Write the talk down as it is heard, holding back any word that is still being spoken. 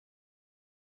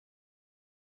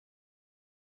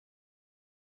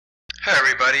Hi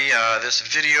everybody, this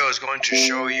video is going to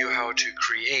show you how to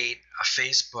create a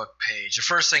Facebook page. The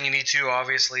first thing you need to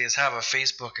obviously is have a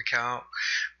Facebook account,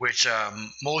 which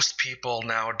most people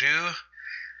now do.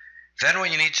 Then what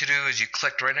you need to do is you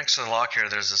click right next to the lock here,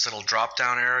 there's this little drop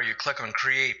down arrow, you click on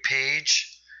create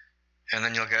page, and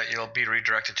then you'll be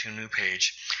redirected to a new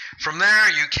page. From there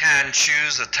you can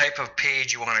choose the type of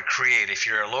page you want to create. If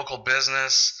you're a local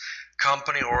business,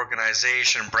 company,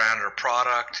 organization, brand or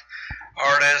product,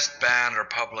 artist, band or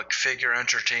public figure,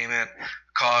 entertainment,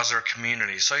 cause or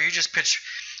community. So you just pick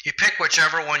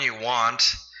whichever one you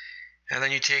want, and then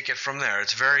you take it from there.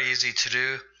 It's very easy to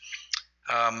do.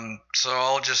 So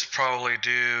I'll just probably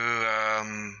do,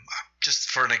 just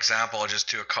for an example, I'll just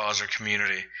do a cause or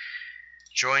community.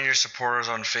 Join your supporters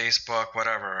on Facebook,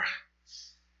 whatever,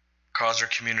 cause or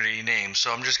community name.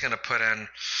 So I'm just going to put in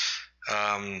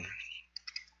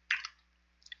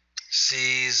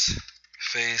C's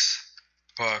Facebook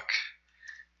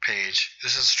page.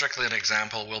 This is strictly an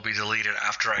example, will be deleted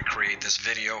after I create this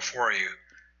video for you.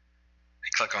 I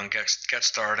click on get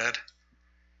started.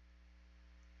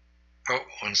 Oh,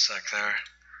 one sec there.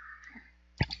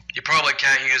 You probably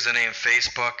can't use the name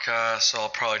Facebook, so I'll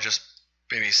probably just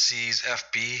maybe C's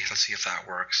FB. Let's see if that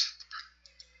works.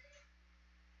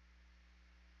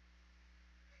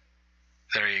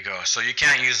 There you go. So you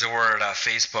can't use the word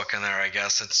Facebook in there, I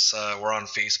guess. It's we're on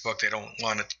Facebook. They don't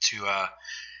want it to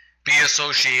be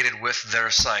associated with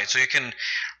their site. So you can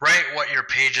write what your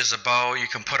page is about. You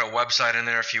can put a website in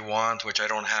there if you want, which I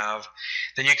don't have.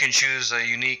 Then you can choose a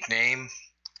unique name.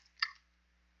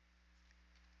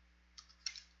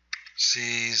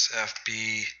 C's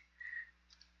FB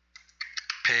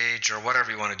page or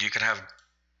whatever you want to do. You can have,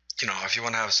 if you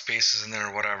want to have spaces in there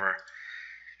or whatever.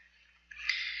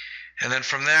 And then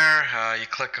from there, you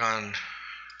click on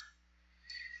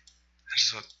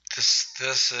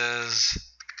this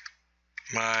is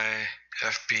my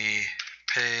FB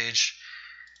page,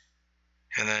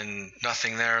 and then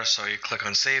nothing there, so you click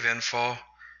on save info.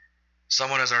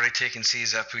 Someone has already taken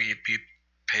C's FB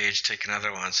page, take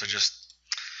another one, so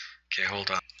okay,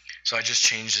 hold on. So I just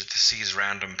changed it to C's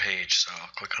random page, so I'll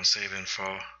click on save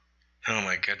info. Oh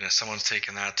my goodness, someone's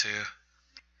taken that too.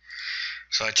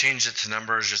 So I changed it to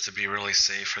numbers just to be really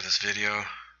safe for this video.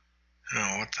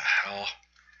 Oh, what the hell?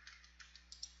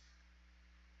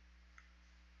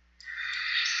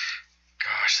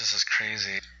 Gosh, this is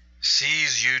crazy.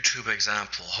 C's YouTube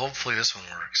example. Hopefully this one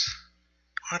works.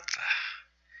 What the?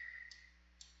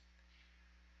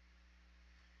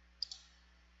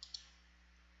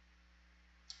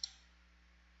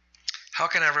 How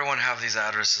can everyone have these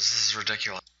addresses? This is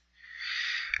ridiculous.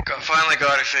 Finally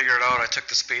got it figured out. I took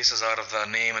the spaces out of the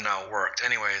name and now it worked.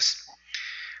 Anyways,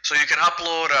 so you can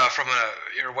upload from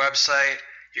your website.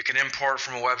 You can import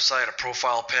from a website a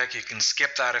profile pic. You can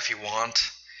skip that if you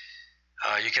want.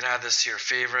 You can add this to your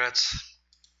favorites.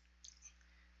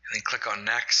 And then click on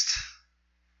next.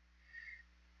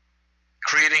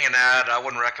 Creating an ad, I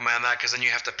wouldn't recommend that because then you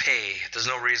have to pay. There's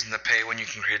no reason to pay when you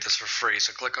can create this for free.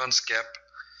 So click on skip.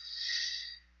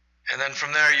 And then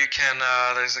from there you can,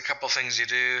 there's a couple things you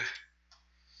do.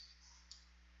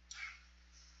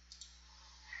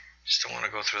 Just don't want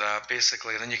to go through that.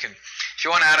 Basically, then you can, if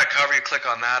you want to add a cover, you click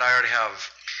on that. I already have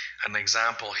an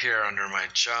example here under my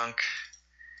junk.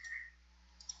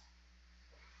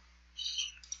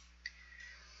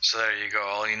 So there you go.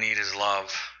 All you need is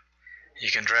love.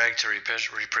 You can drag to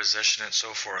reposition it,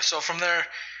 so forth. So from there,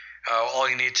 all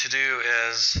you need to do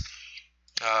is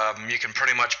you can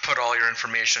pretty much put all your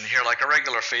information here like a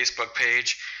regular Facebook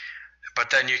page, but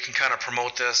then you can kind of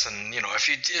promote this, and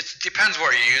it depends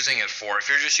what you're using it for. If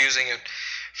you're just using it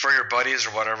for your buddies or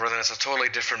whatever, then it's a totally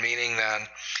different meaning than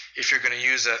if you're going to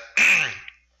use it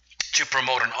to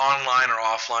promote an online or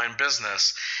offline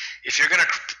business. If you're going to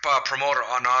promote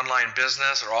an online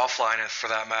business or offline for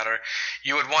that matter,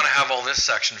 you would want to have all this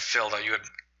section filled out. You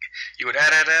would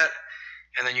edit it,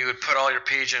 and then you would put all your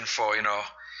page info,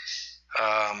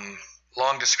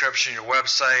 long description, your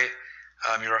website,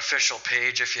 your official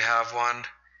page if you have one,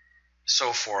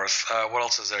 so forth. What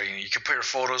else is there? You can put your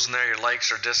photos in there, your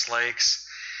likes or dislikes,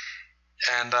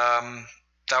 and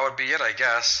that would be it, I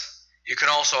guess. You can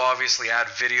also obviously add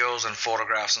videos and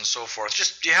photographs and so forth.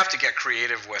 Just you have to get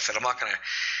creative with it. I'm not going to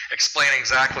explain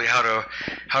exactly how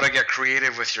to get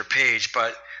creative with your page,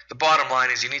 but the bottom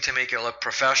line is you need to make it look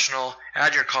professional.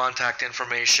 Add your contact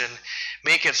information,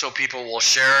 make it so people will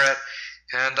share it,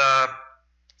 and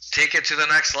take it to the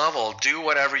next level. Do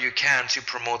whatever you can to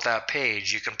promote that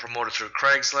page. You can promote it through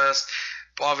Craigslist,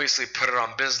 obviously put it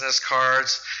on business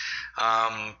cards,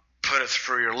 put it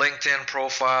through your LinkedIn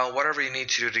profile, whatever you need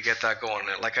to do to get that going.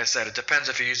 Like I said, it depends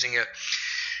if you're using it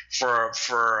for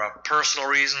personal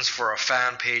reasons, for a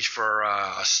fan page, for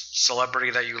a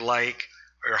celebrity that you like,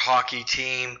 or your hockey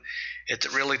team.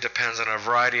 It really depends on a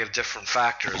variety of different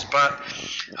factors, but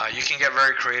you can get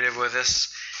very creative with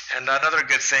this. And another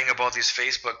good thing about these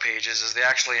Facebook pages is they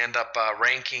actually end up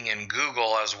ranking in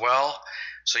Google as well.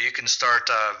 So you can start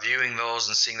viewing those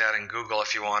and seeing that in Google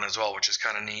if you want as well, which is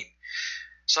kind of neat.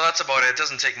 So that's about it. It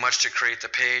doesn't take much to create the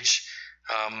page.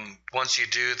 Once you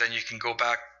do, then you can go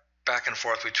back and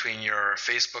forth between your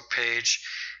Facebook page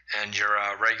and your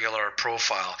regular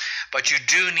profile. But you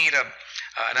do need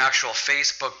an actual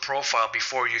Facebook profile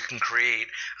before you can create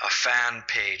a fan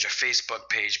page, a Facebook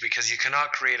page, because you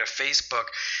cannot create a Facebook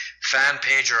fan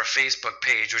page or a Facebook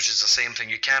page, which is the same thing.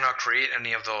 You cannot create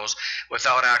any of those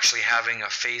without actually having a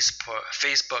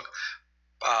Facebook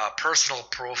personal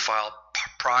profile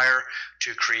prior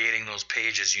to creating those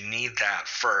pages. You need that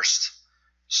first.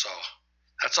 So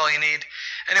that's all you need.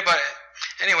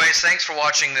 Anyways, thanks for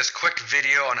watching this quick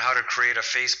video on how to create a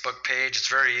Facebook page. It's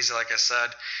very easy, like I said.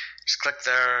 Just click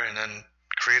there and then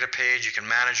create a page. You can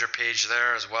manage your page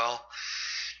there as well.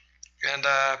 And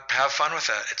have fun with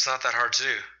it. It's not that hard to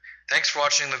do. Thanks for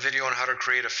watching the video on how to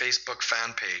create a Facebook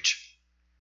fan page.